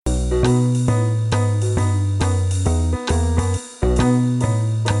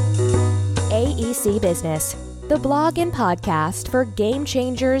AEC Business, the blog and podcast for game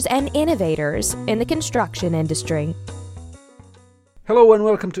changers and innovators in the construction industry. Hello and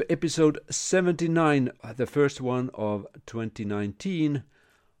welcome to episode 79, the first one of 2019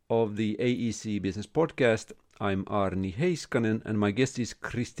 of the AEC Business Podcast. I'm Arni Heiskanen and my guest is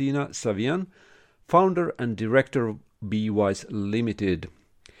Christina Savian, founder and director of BeWise Limited.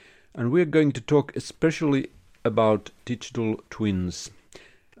 And we're going to talk especially about digital twins.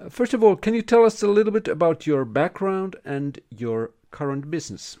 First of all, can you tell us a little bit about your background and your current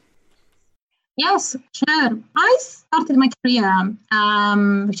business? Yes, sure. I started my career,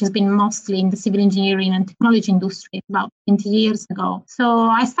 which has been mostly in the civil engineering and technology industry about 20 years ago. So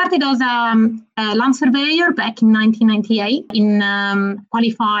I started as a land surveyor back in 1998,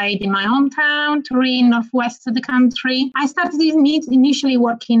 qualified in my hometown, Turin, northwest of the country. I started initially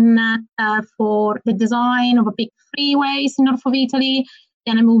working for the design of a big freeways in north of Italy.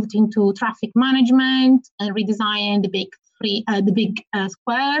 Then I moved into traffic management and redesigned the big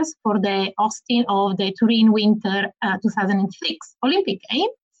squares for the hosting of the Turin Winter 2006 Olympic Games,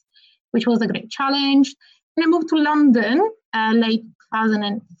 which was a great challenge. Then I moved to London late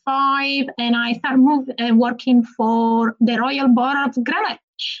 2005, and I started working for the Royal Borough of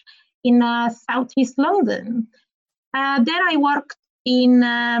Greenwich in southeast London. Then I worked in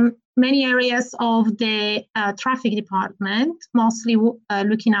many areas of the traffic department, mostly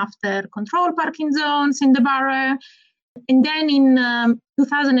looking after control parking zones in the borough. And then in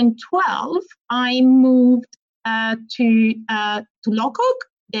 2012, I moved to LOCOG,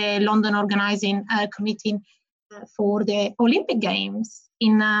 the London Organising Committee for the Olympic Games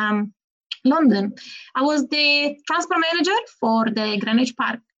in London. I was the transport manager for the Greenwich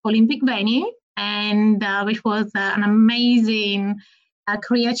Park Olympic venue, and which was an amazing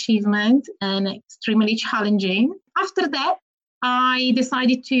career achievement and extremely challenging. After that, I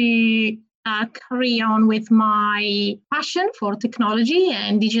decided to carry on with my passion for technology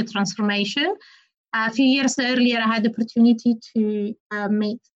and digital transformation. A few years earlier, I had the opportunity to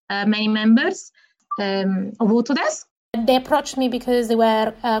meet many members of Autodesk. They approached me because they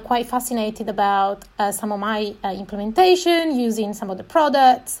were quite fascinated about some of my implementation, using some of the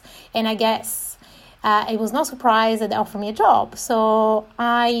products, and I guess it was no surprise that they offered me a job. So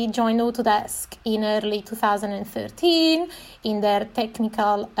I joined Autodesk in early 2013 in their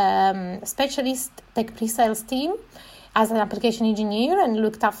technical specialist tech pre-sales team as an application engineer and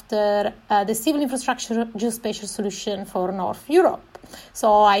looked after the civil infrastructure geospatial solution for North Europe.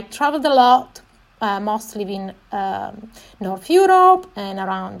 So I traveled a lot, mostly in North Europe and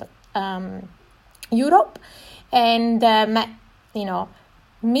around Europe, and met,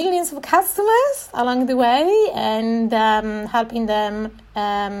 millions of customers along the way and helping them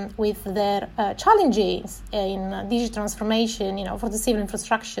with their challenges in digital transformation, for the civil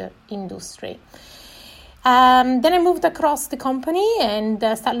infrastructure industry. Then I moved across the company and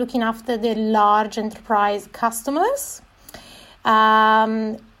started looking after the large enterprise customers,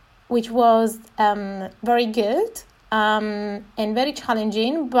 which was very good and very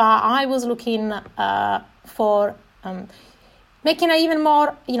challenging, but I was looking for making an even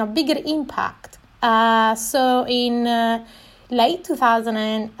more, bigger impact. So in late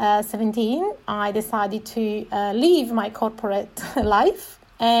 2017, I decided to leave my corporate life,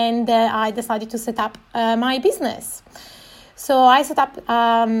 and I decided to set up my business. So I set up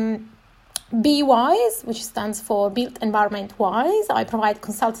BeWise, which stands for Built Environment Wise. I provide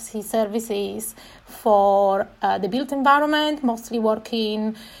consultancy services for the built environment, mostly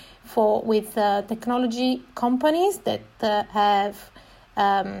working with technology companies that there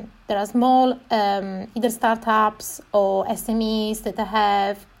are small either startups or SMEs that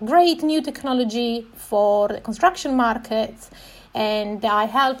have great new technology for the construction markets, and I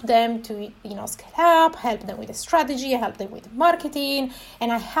help them to scale up, help them with the strategy, I help them with marketing,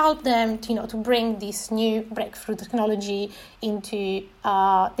 and I help them to bring this new breakthrough technology into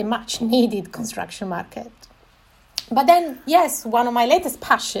the much needed construction market. But then, yes, one of my latest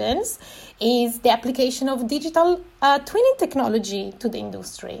passions is the application of digital twinning technology to the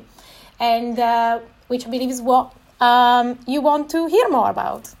industry, and which I believe is what you want to hear more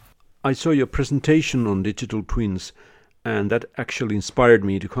about. I saw your presentation on digital twins, and that actually inspired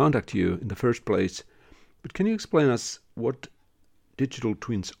me to contact you in the first place. But can you explain us what digital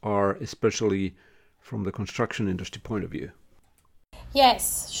twins are, especially from the construction industry point of view?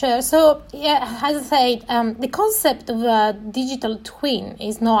 Yes, sure. So, as I said, the concept of a digital twin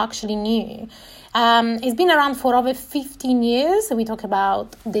is not actually new. It's been around for over 15 years. We talk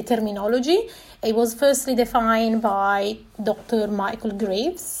about the terminology. It was firstly defined by Dr. Michael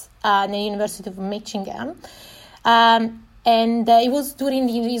Greaves at the University of Michigan. And it was during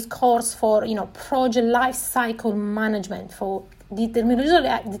his course for, project life cycle management. For the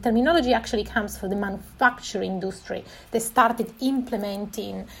terminology actually comes from the manufacturing industry. They started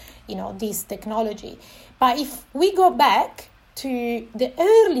implementing, this technology. But if we go back to the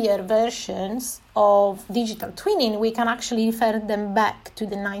earlier versions of digital twinning, we can actually refer them back to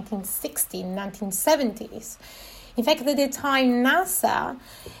the 1960s, 1970s. In fact, at the time, NASA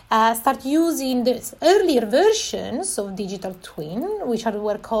started using these earlier versions of digital twin, which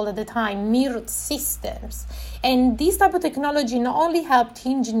were called at the time mirrored systems. And this type of technology not only helped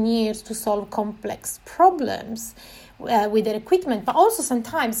engineers to solve complex problems with their equipment, but also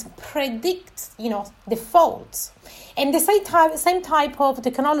sometimes predict, the faults. And the same type of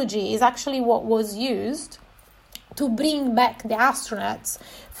technology is actually what was used to bring back the astronauts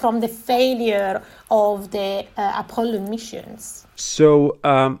from the failure of the Apollo missions. So,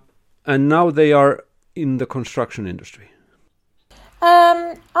 and now they are in the construction industry.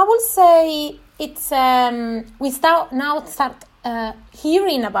 I will say it's we start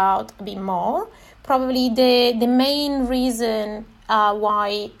hearing about a bit more. Probably the main reason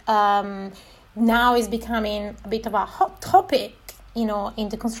why now is becoming a bit of a hot topic, in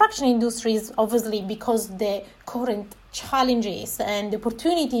the construction industry is obviously because the current challenges and the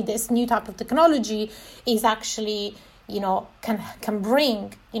opportunity this new type of technology is actually, can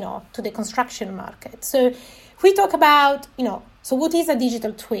bring, to the construction market. So if we talk about, so what is a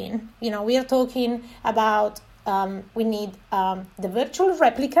digital twin? We are talking about, we need the virtual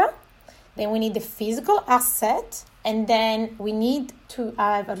replica, then we need the physical asset, and then we need to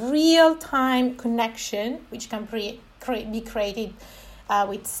have a real-time connection, which can be created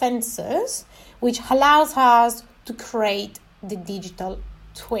with sensors, which allows us to create the digital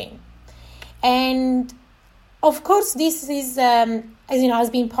twin. And of course, this is, has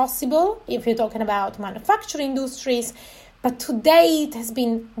been possible if you're talking about manufacturing industries, but today it has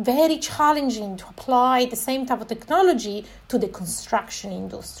been very challenging to apply the same type of technology to the construction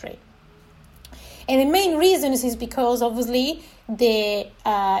industry. And the main reason is because obviously the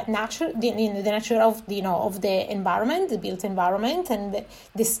nature of the environment, the built environment, and the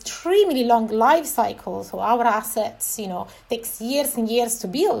extremely long life cycle. So our assets, takes years and years to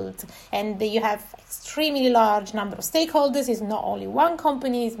build, and you have extremely large number of stakeholders. It's not only one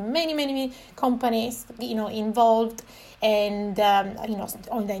company; it's many companies, involved, and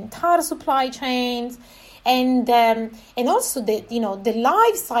on the entire supply chains. And also the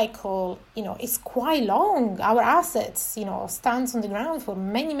life cycle is quite long. Our assets stands on the ground for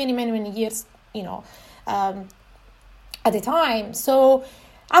many years at a time. So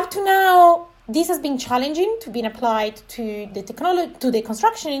up to now this has been challenging to be applied to the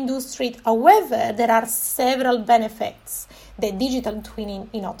construction industry. However, there are several benefits that digital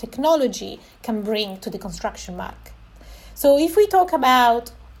twinning technology can bring to the construction market. So if we talk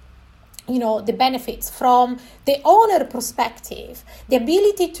about the benefits from the owner perspective, the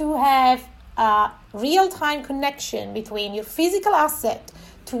ability to have a real-time connection between your physical asset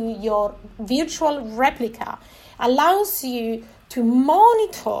to your virtual replica allows you to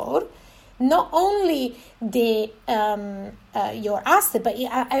monitor not only the your asset, but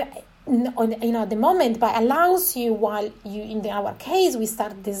at the moment, but allows you, while you, in our case, we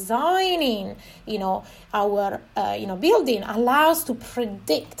start designing, our, building, allows to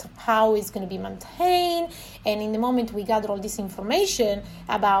predict how it's going to be maintained. And in the moment we gather all this information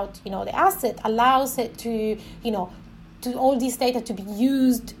about, the asset, allows it to, to all this data to be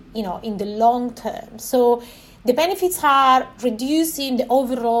used, in the long term. So the benefits are reducing the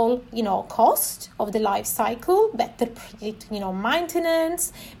overall, cost of the life cycle, better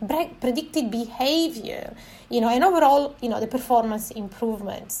maintenance, predicted behavior, and overall, the performance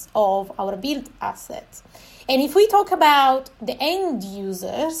improvements of our built assets. And if we talk about the end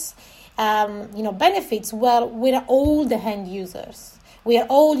users, benefits, well, we're all the end users. We are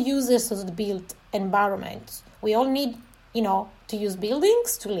all users of the built environment. We all need, to use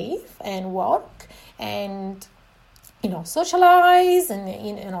buildings to live and work and socialize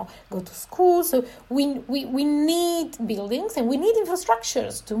and go to school. So we need buildings and we need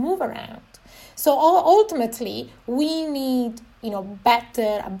infrastructures to move around. So ultimately we need a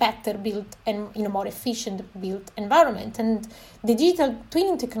better built and more efficient built environment, and the digital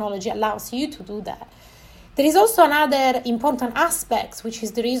twinning technology allows you to do that. There is also another important aspect, which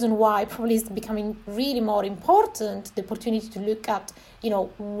is the reason why probably it's becoming really more important, the opportunity to look at,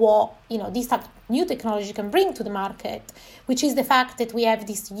 what, this type of new technology can bring to the market, which is the fact that we have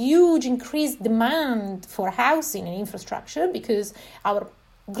this huge increased demand for housing and infrastructure because our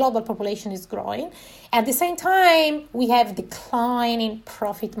global population is growing. At the same time, we have declining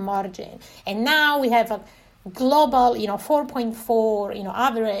profit margin. And now we have a global, 4.4,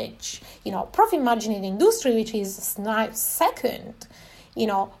 average, profit margin in the industry, which is second,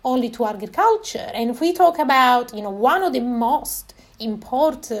 only to agriculture. And if we talk about, one of the most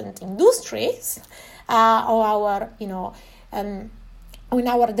important industries of our, in our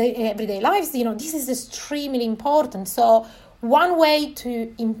everyday lives, this is extremely important. So one way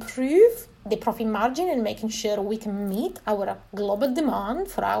to improve the profit margin and making sure we can meet our global demand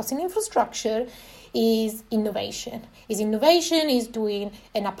for housing infrastructure is innovation. Is doing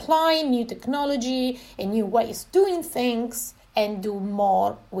and applying new technology and new ways of doing things and do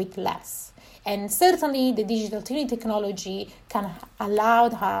more with less. And certainly the digital twinning technology can allow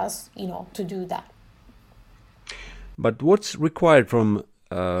us, to do that. But what's required from,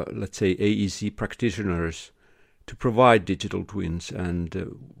 let's say, AEC practitioners to provide digital twins,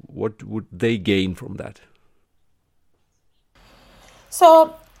 and what would they gain from that?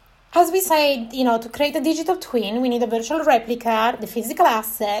 So, as we said, to create a digital twin, we need a virtual replica, the physical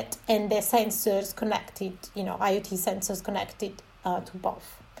asset, and the sensors connected, IoT sensors connected to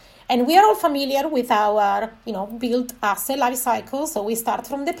both. And we are all familiar with our, built asset life cycle. So we start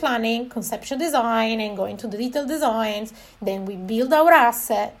from the planning, conceptual design, and go into the detailed designs. Then we build our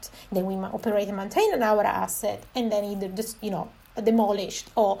asset. Then we operate and maintain our asset. And then either just, demolished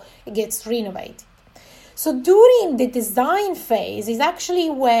or it gets renovated. So during the design phase is actually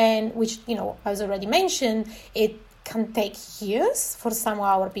when, which, as already mentioned, it can take years for some of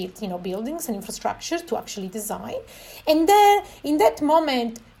our buildings and infrastructure to actually design. And then in that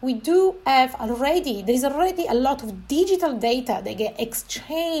moment, there is already a lot of digital data that get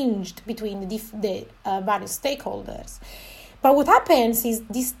exchanged between the various stakeholders. But what happens is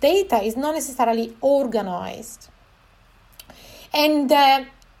this data is not necessarily organized. And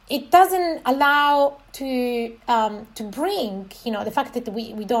it doesn't allow to bring, the fact that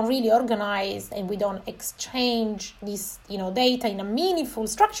we don't really organize and we don't exchange this, data in a meaningful,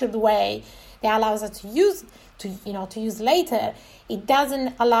 structured way that allows us to use later. It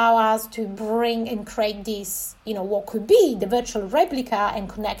doesn't allow us to bring and create this, what could be the virtual replica and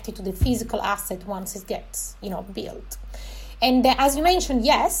connect it to the physical asset once it gets, built. And as you mentioned,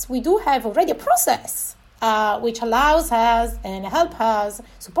 yes, we do have already a process which allows us and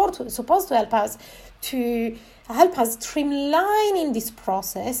supposed to help us streamlining this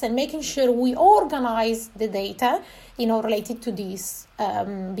process and making sure we organize the data, related to this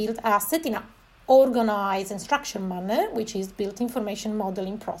built asset in an organized and structured manner, which is built information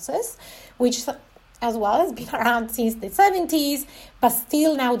modeling process, which as well has been around since the 70s, but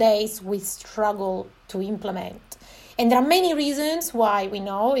still nowadays we struggle to implement. And there are many reasons why we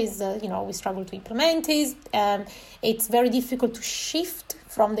know we struggle to implement it. It's very difficult to shift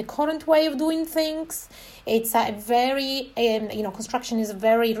from the current way of doing things. It's a very, construction is a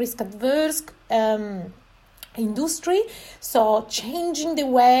very risk-adverse industry. So changing the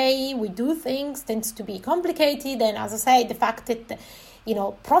way we do things tends to be complicated. And as I say, the fact that,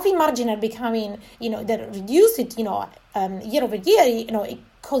 profit margin are becoming, that reduce it, year over year, it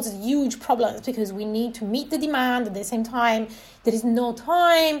causes huge problems because we need to meet the demand. At the same time, there is no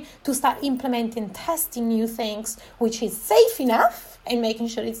time to start implementing, testing new things, which is safe enough and making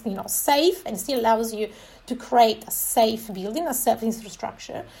sure it's, safe and still allows you to create a safe building, a safe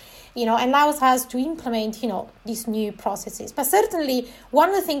infrastructure, allows us to implement, these new processes. But certainly one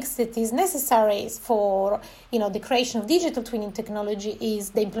of the things that is necessary for, the creation of digital twinning technology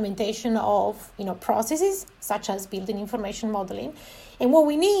is the implementation of, processes such as building information modeling. And what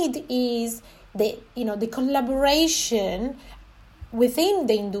we need is the collaboration within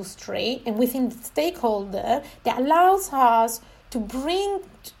the industry and within the stakeholder that allows us to bring,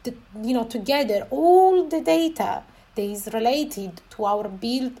 together all the data that is related to our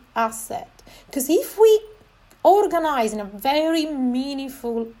built asset. Because if we organize in a very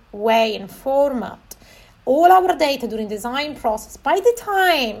meaningful way and format all our data during the design process, by the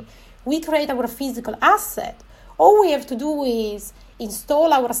time we create our physical asset, all we have to do is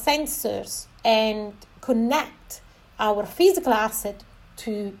install our sensors and connect our physical asset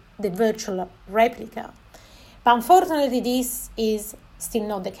to the virtual replica. But unfortunately, this is still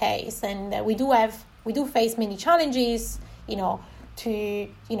not the case, and we do face many challenges,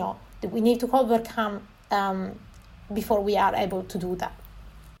 that we need to overcome before we are able to do that.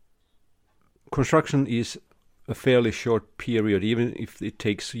 Construction is a fairly short period, even if it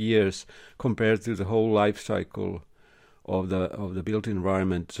takes years compared to the whole life cycle of the built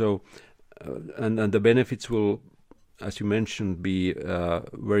environment. So, and the benefits will, as you mentioned, be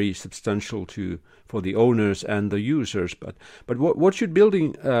very substantial for the owners and the users. But what should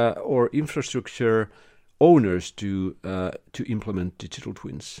building or infrastructure owners do to implement digital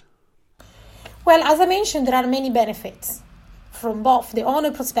twins? Well, as I mentioned, there are many benefits from both the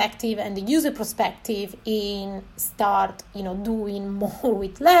owner perspective and the user perspective in start, doing more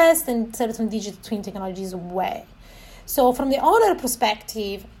with less and certain digital twin technologies way. So from the owner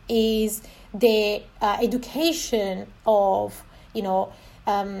perspective is the education of the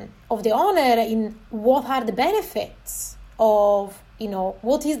owner in what are the benefits of,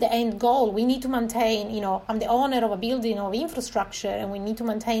 what is the end goal. We need to maintain, I'm the owner of a building of infrastructure and we need to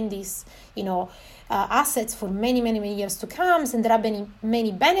maintain this, assets for many, many, many years to come. And there are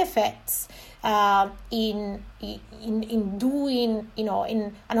many benefits in doing,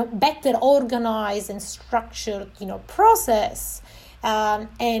 in a better organized and structured, process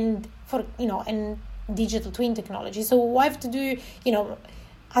and for, and digital twin technology. So what I have to do,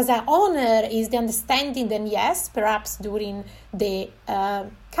 as an owner is the understanding then, yes, perhaps during the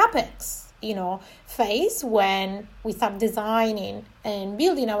CapEx, phase when we start designing and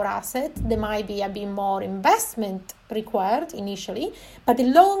building our asset, there might be a bit more investment required initially, but the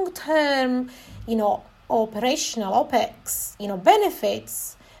long-term, operational OPEX,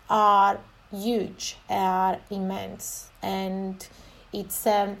 benefits are huge, are immense. And it's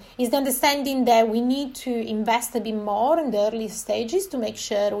the understanding that we need to invest a bit more in the early stages to make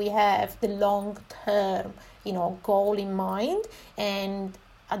sure we have the long-term, goal in mind, and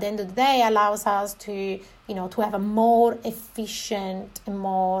at the end of the day allows us to, to have a more efficient and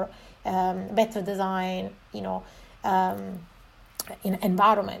more better design,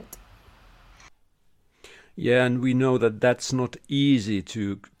 environment. Yeah, and we know that that's not easy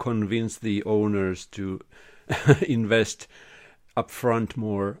to convince the owners to invest upfront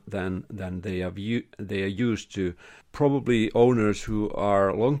more than they are used to. Probably owners who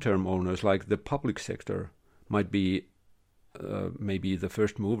are long-term owners, like the public sector, might be maybe the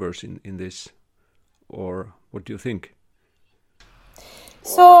first movers in this. Or what do you think?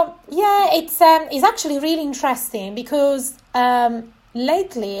 So yeah, it's actually really interesting because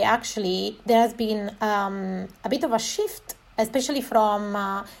lately actually there has been a bit of a shift, especially from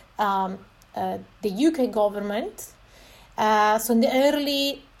the UK government. So in the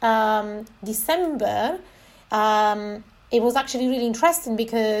early December, it was actually really interesting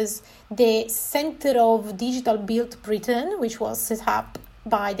because the Centre of Digital Build Britain, which was set up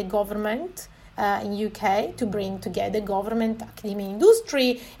by the government in UK to bring together government, academia,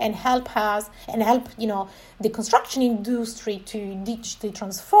 industry, and help the construction industry to digitally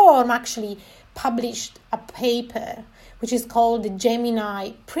transform, actually published a paper which is called the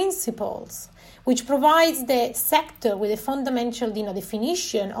Gemini Principles, which provides the sector with a fundamental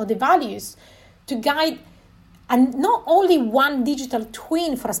definition of the values to guide and not only one digital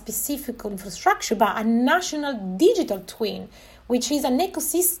twin for a specific infrastructure, but a national digital twin, which is an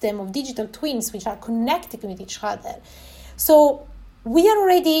ecosystem of digital twins which are connected with each other. So we are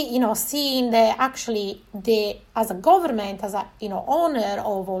already, seeing that actually as a government, as a owner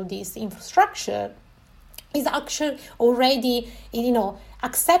of all this infrastructure, is actually already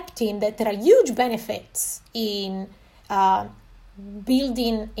accepting that there are huge benefits in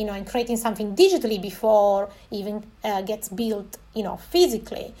building, and creating something digitally before even gets built,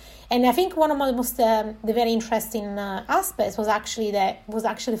 physically. And I think one of the most, the very interesting aspects was actually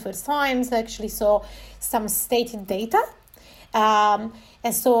the first time I actually saw some stated data. And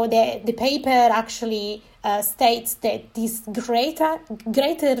so the paper actually states that this greater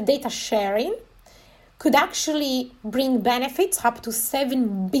data sharing could actually bring benefits up to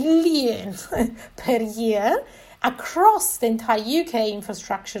 7 billion per year across the entire UK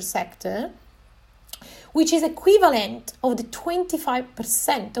infrastructure sector, which is equivalent of the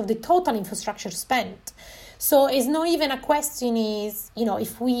 25% of the total infrastructure spent. So it's not even a question if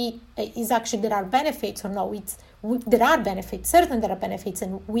there are benefits or no. There are benefits, certainly there are benefits,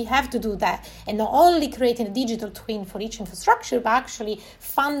 and we have to do that. And not only creating a digital twin for each infrastructure, but actually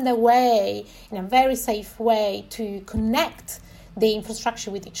find a way, in a very safe way, to connect the infrastructure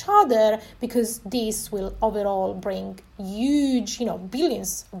with each other, because this will overall bring huge,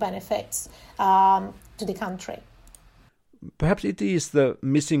 billions of benefits to the country. Perhaps it is the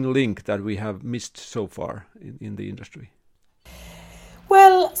missing link that we have missed so far in the industry.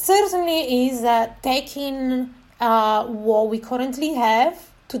 Well, certainly is taking what we currently have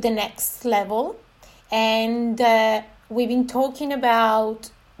to the next level. And we've been talking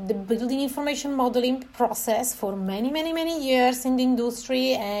about the building information modeling process for many, many, many years in the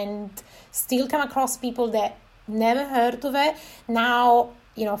industry, and still come across people that never heard of it. Now,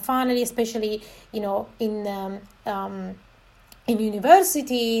 finally, especially, in in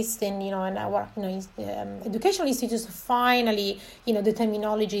universities and in our educational institutes, finally the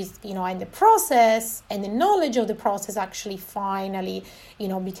terminologies and the process and the knowledge of the process actually finally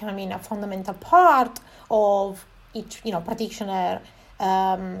becoming a fundamental part of each practitioner,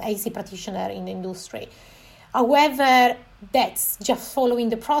 AC practitioner in the industry. However, that's just following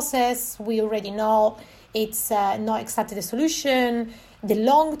the process. We already know it's not exactly the solution. The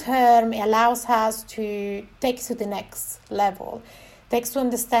long term allows us to take to the next level, takes to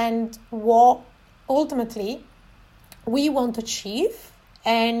understand what ultimately we want to achieve,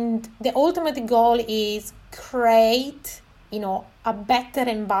 and the ultimate goal is create a better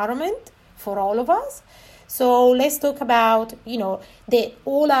environment for all of us. So let's talk about our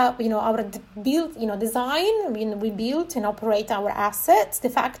build design. We build and operate our assets. The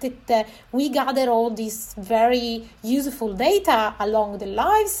fact that we gather all this very useful data along the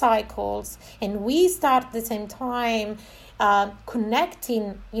life cycles, and we start at the same time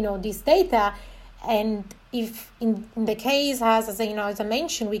connecting this data. And if in the case as I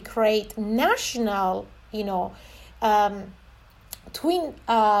mentioned, we create national twin.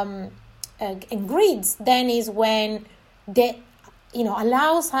 And grids, then is when that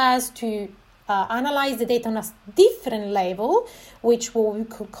allows us to analyze the data on a different level, which what we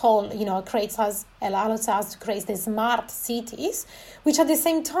could call allows us to create the smart cities, which at the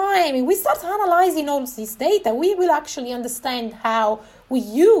same time we start analyzing all this data, we will actually understand how we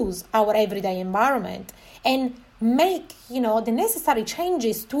use our everyday environment and make the necessary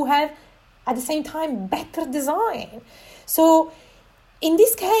changes to have at the same time better design. So in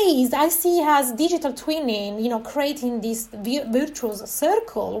this case, I see as digital twinning, creating this virtuous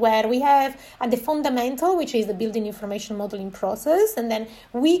circle where we have at the fundamental, which is the building information modeling process, and then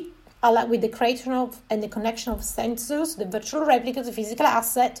we, with the creation of and the connection of sensors, the virtual replicas, the physical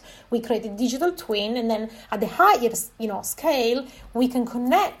asset, we create a digital twin, and then at the higher, scale, we can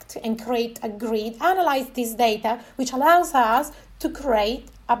connect and create a grid, analyze this data, which allows us to create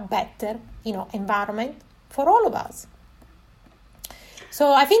a better, environment for all of us.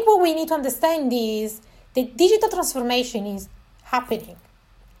 So I think what we need to understand is that digital transformation is happening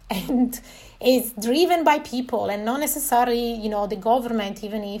and is driven by people and not necessarily, the government,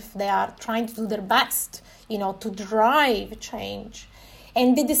 even if they are trying to do their best, to drive change.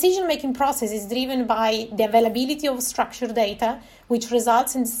 And the decision-making process is driven by the availability of structured data, which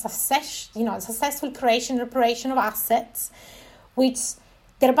results in successful creation and operation of assets, which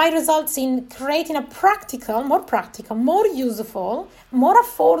thereby results in creating a more useful, more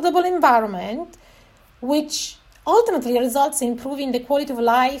affordable environment, which ultimately results in improving the quality of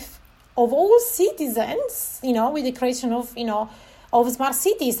life of all citizens, with the creation of smart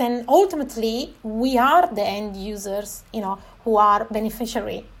cities. And ultimately, we are the end users, who are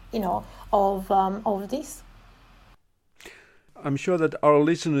beneficiary, of this. I'm sure that our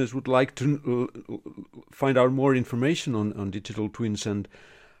listeners would like to find out more information on digital twins, and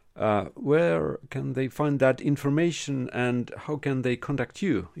where can they find that information, and how can they contact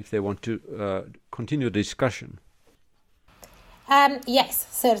you if they want to continue the discussion? Yes,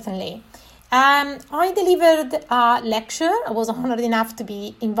 certainly. I delivered a lecture. I was honored enough to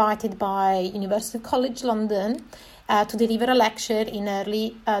be invited by University College London to deliver a lecture in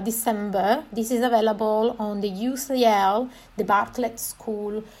early December. This is available on the UCL, the Bartlett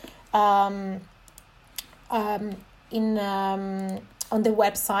School, on the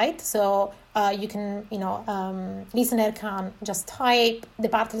website. So you can, listener can just type the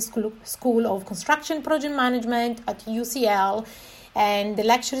Bartlett School of Construction Project Management at UCL, and the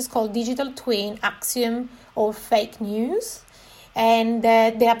lecture is called Digital Twin, Axiom or Fake News. And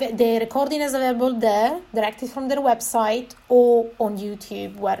the recording is available there, directly from their website, or on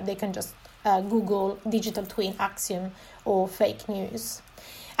YouTube, where they can just Google Digital Twin, Axiom or Fake News.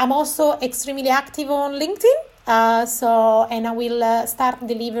 I'm also extremely active on LinkedIn. And I will start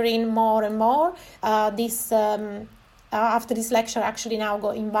delivering more and more. After this lecture, I actually now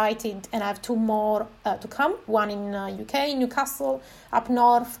got invited, and I have 2 more to come. One in UK, Newcastle, up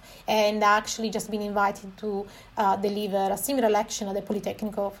north, and I actually just been invited to deliver a similar lecture at the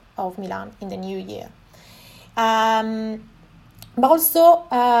Polytechnic of Milan in the new year. But also,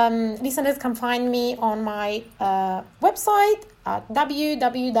 listeners can find me on my website at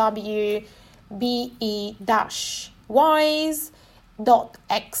be-wise.xyz.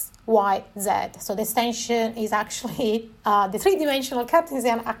 So the extension is actually the three-dimensional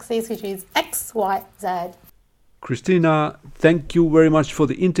Cartesian axis, which is XYZ. Christina, thank you very much for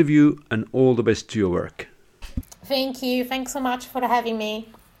the interview, and all the best to your work. Thank you. Thanks so much for having me.